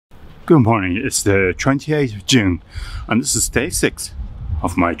Good morning, it's the 28th of June and this is day 6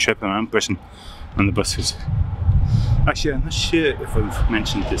 of my trip around Britain on the buses. Actually, I'm not sure if I've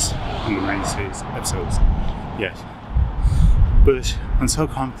mentioned this in the main series episodes yet, but I'm so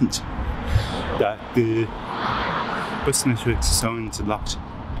confident that the bus network is so interlocked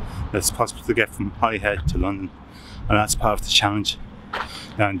that it's possible to get from Holyhead to London, and that's part of the challenge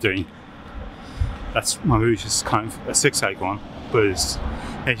that I'm doing. That's my route is kind of a zigzag one, but it's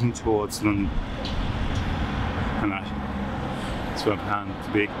heading towards London, and that's what I plan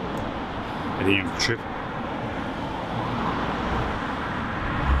to be at the end of the trip.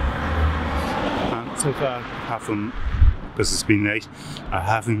 And so far, apart from buses being late, I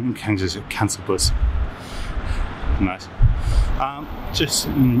haven't encountered a cancelled bus. And that. Just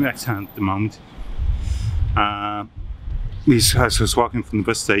in Wrexham at the moment. I was walking from the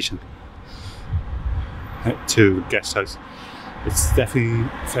bus station to the guest house. It's definitely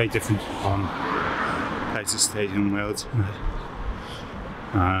very different from places stayed in Wales.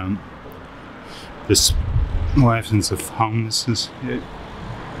 There's more evidence of homelessness here.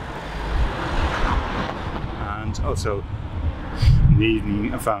 And also in the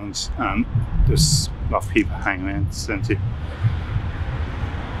evening I found there's a lot of people hanging around the centre,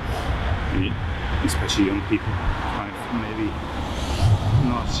 especially young people, kind of maybe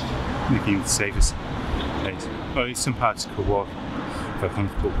not making the safest place. Well, some parts could walk if I'm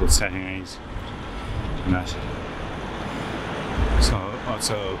comfortable with setting A's and that. So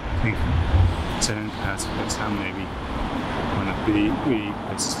also I think setting parts of Wrexham maybe one of the really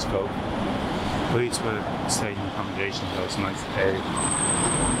places to go. These were staying in accommodation, that was nice area.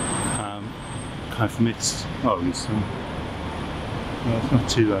 Kind of mixed. Oh, there's some. Well, it's not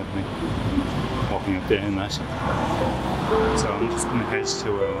too loud me walking up there and that. So I'm just going to head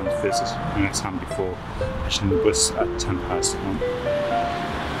to where I want to visit the next time before catching the bus at 10 past 1.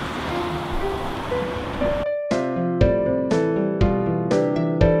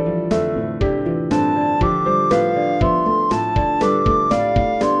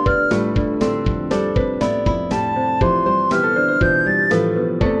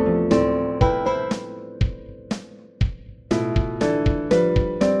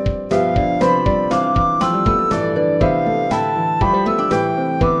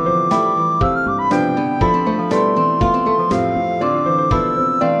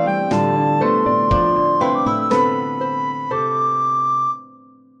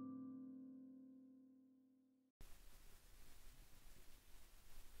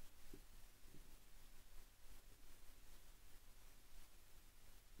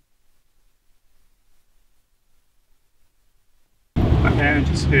 Okay, I'm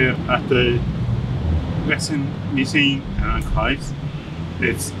just here at the S1E10 and Karl's.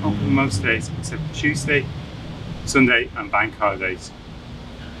 It's open most days except Tuesday, Sunday and bank holidays.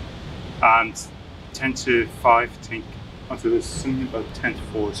 And 10 to 5 I think, until there's something about 10 to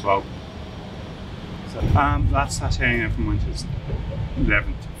 4 as well. So last Saturday everyone went to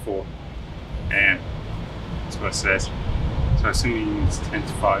 11 to 4 AM. That's what it says. So assuming it's 10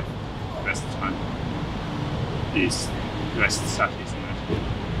 to 5 the rest of the time is the rest of the Saturdays and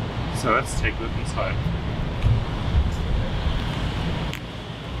that. So let's take a look inside.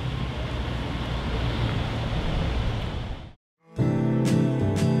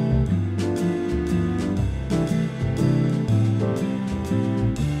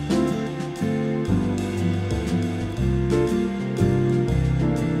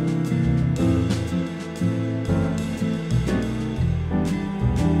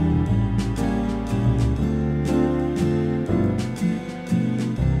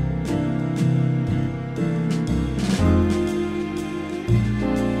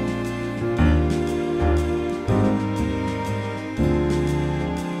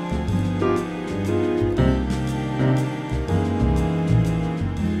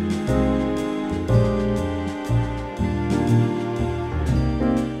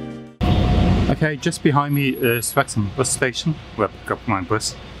 Okay, just behind me is Wrexham bus station, where I pick up my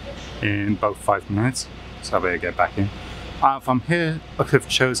bus in about 5 minutes, so I better get back in. From here, I could have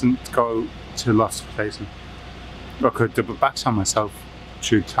chosen to go to lots of places. I could double back on myself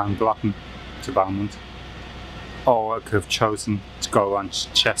through town blocking to Belmont, or I could have chosen to go on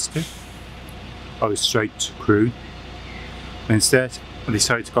Chester or straight to Crewe. But instead, I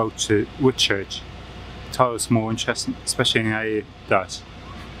decided to go to Whitchurch. I thought it was more interesting, especially in an area that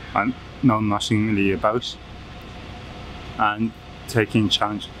I know nothing really about, and taking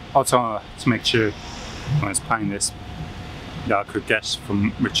challenge. Also to make sure when I was planning this that I could get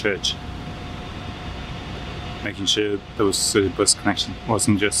from Whitchurch, making sure there was a bus connection,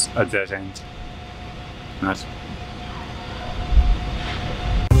 wasn't just a dead end. Right.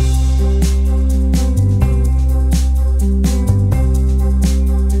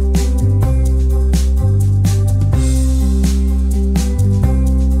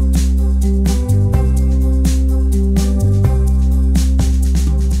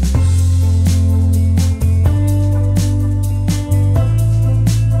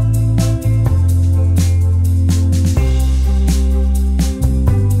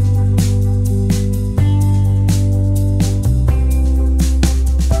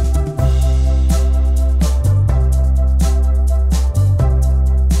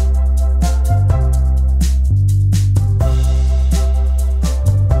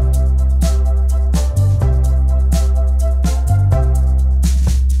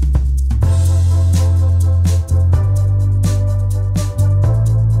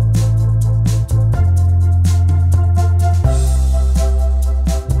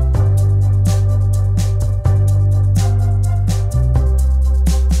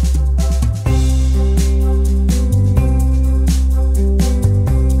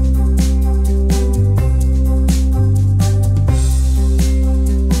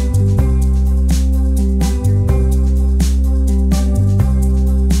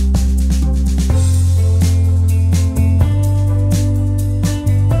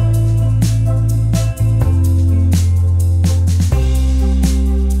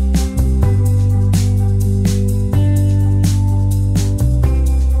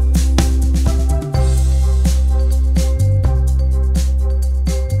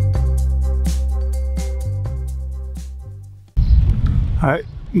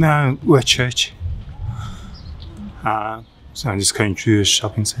 now Whitchurch. So I'm just going through the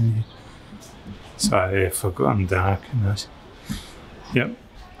shopping centre. Sorry if I've gotten dark and that. Yep.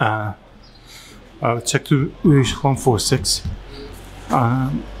 I'll check the route 146.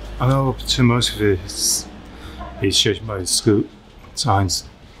 I know up to most of it is judged by the school signs.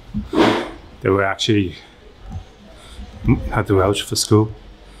 They were actually had the voucher for school.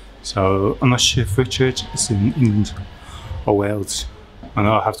 So I'm not sure if Whitchurch is in England or Wales. I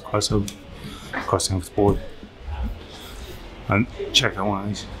know I have to crossing over the border. And check out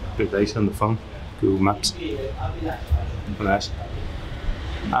one of the data on the phone, Google Maps. And that.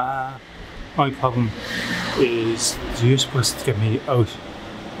 My problem is you're supposed to get me out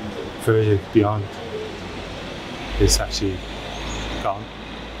further beyond. It's actually gone.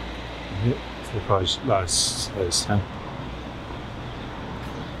 For the price last time.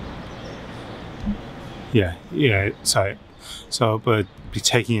 Yeah, sorry. So, but be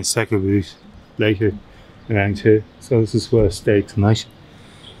taking a second route later around here. So this is where I stay tonight.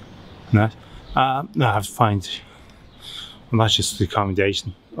 Now I have to find, well, not just the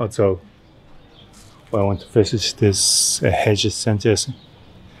accommodation, also I want to visit this Hedges Centre.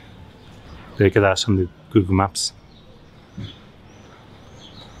 Look at that on the Google Maps.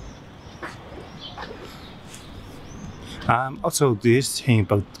 Also, this thing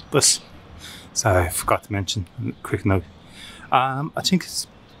about the bus, sorry, I forgot to mention, a quick note. I think it's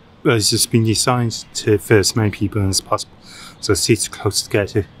just been designed to fit as many people as possible, so seats are close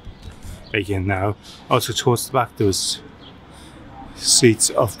together. Again now, also towards the back there was seats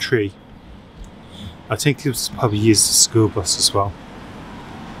of 3. I think it was probably used as a school bus as well,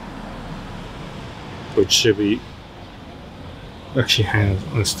 which should be actually hanging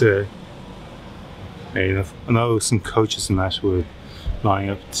on the stair. I know some coaches and that were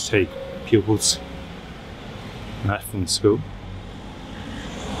lining up to take pupils and that from school,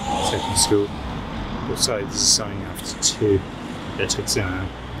 taking school. But sorry, this is signing after 2. It takes an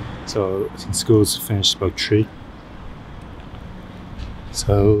so I think school's finished about 3.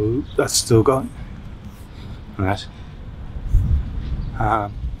 So that's still going. And that.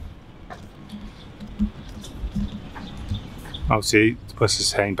 Obviously, the bus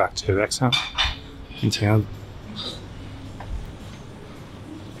is heading back to Wrexham in town.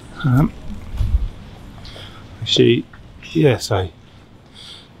 Actually, yes,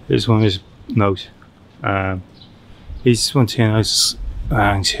 there's one note. He's one thing I was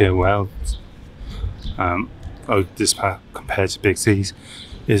around here well. This part compared to big cities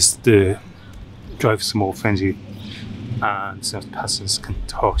is the drivers are more friendly and so passengers can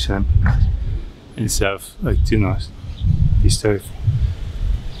talk to them instead of like do not disturb.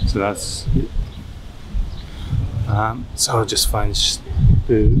 So that's it. So I'll just find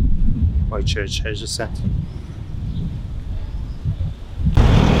the Whitchurch Hedges Centre.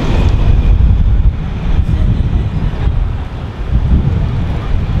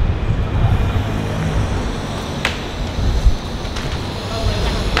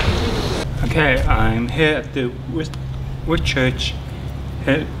 Okay, I'm here at the Whitchurch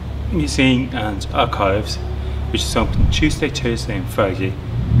Museum and Archives, which is open Tuesday, Thursday and Friday,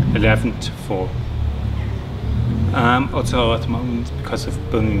 11 to 4. Also at the moment, because of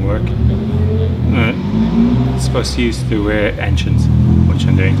building work, I'm supposed to use the rear entrance, which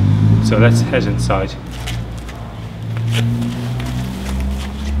I'm doing. So let's head inside.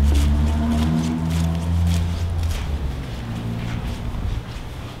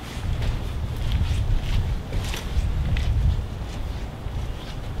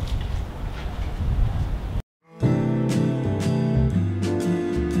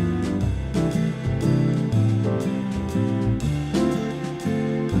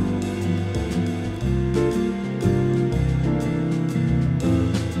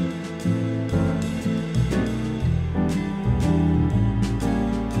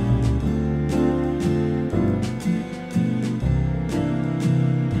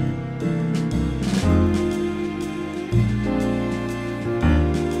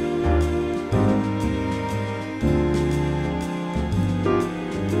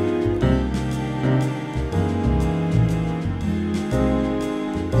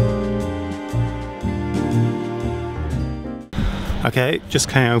 Okay, just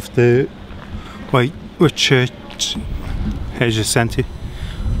came out of the Whitchurch Hedges Centre.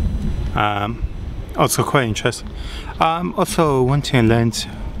 Also quite interesting. Also one thing I learned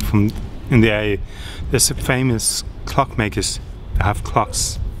from in the area, there's a famous clockmakers that have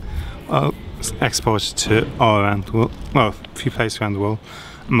clocks exported to all around the world, well, a few places around the world,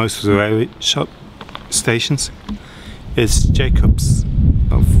 most of the railway shop stations. It's Jacobs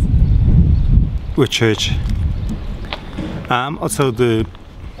of Whitchurch. Also the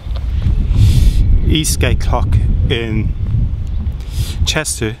Eastgate clock in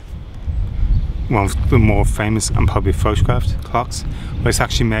Chester, one of the more famous and probably photographed clocks, but it's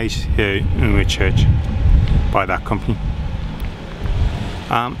actually made here in Whitchurch by that company.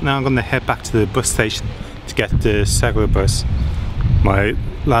 Now I'm going to head back to the bus station to get the Segler bus. My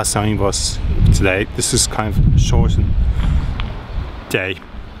last signing was today. This is kind of a shortened day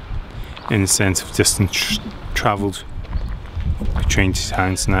in the sense of distance travelled between two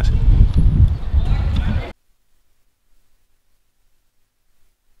towns and that.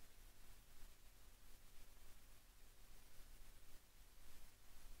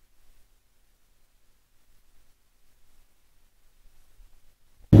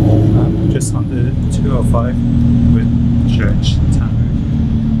 Just on the 205 Whitchurch town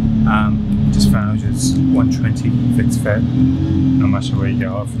road. Just found it's 120 fixed fare, no matter where you get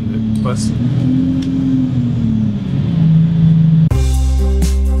off from the bus.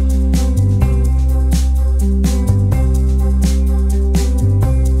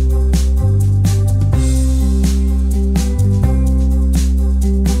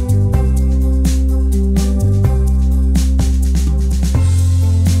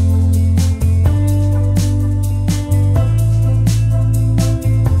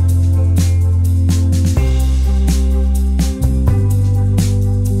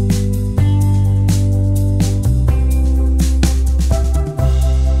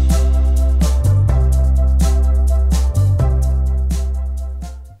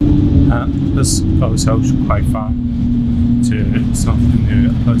 This goes out quite far to some of the new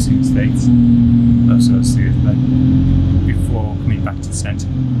housing estates. Also see it like before coming back to the centre,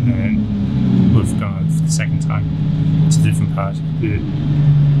 and then we've gone out for the second time to a different part of the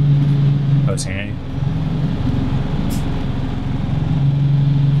housing area.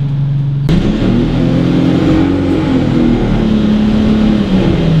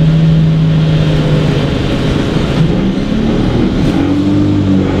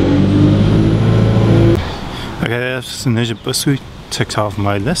 Okay, that's another bus route ticked off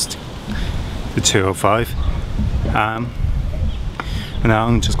my list, the 205. And now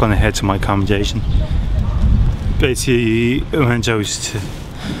I'm just going to head to my accommodation. Basically, I went out to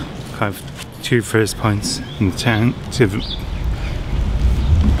kind of two first points in the town.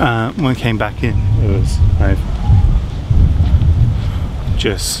 When I came back in, it was kind of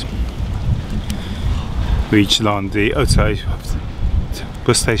just reached along the outside of the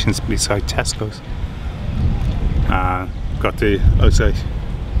bus stations beside Tesco's. Got the outside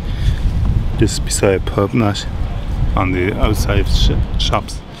just beside a pub, not on the outside of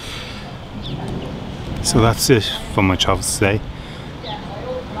shops. So that's it for my travels today.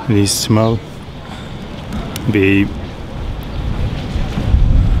 At least tomorrow will be a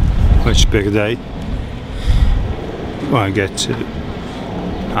much bigger day when I get to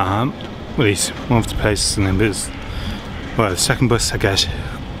at least one of the places in Limbers. Well, the second bus I get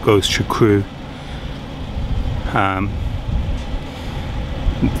goes through Crewe.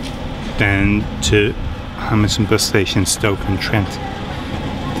 Then to Hamilton bus station, Stoke-on-Trent.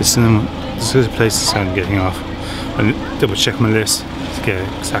 This is the places I'm getting off. I'll double check my list to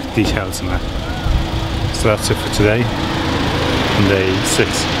get exact details on that. So that's it for today, on day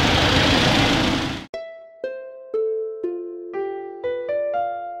 6.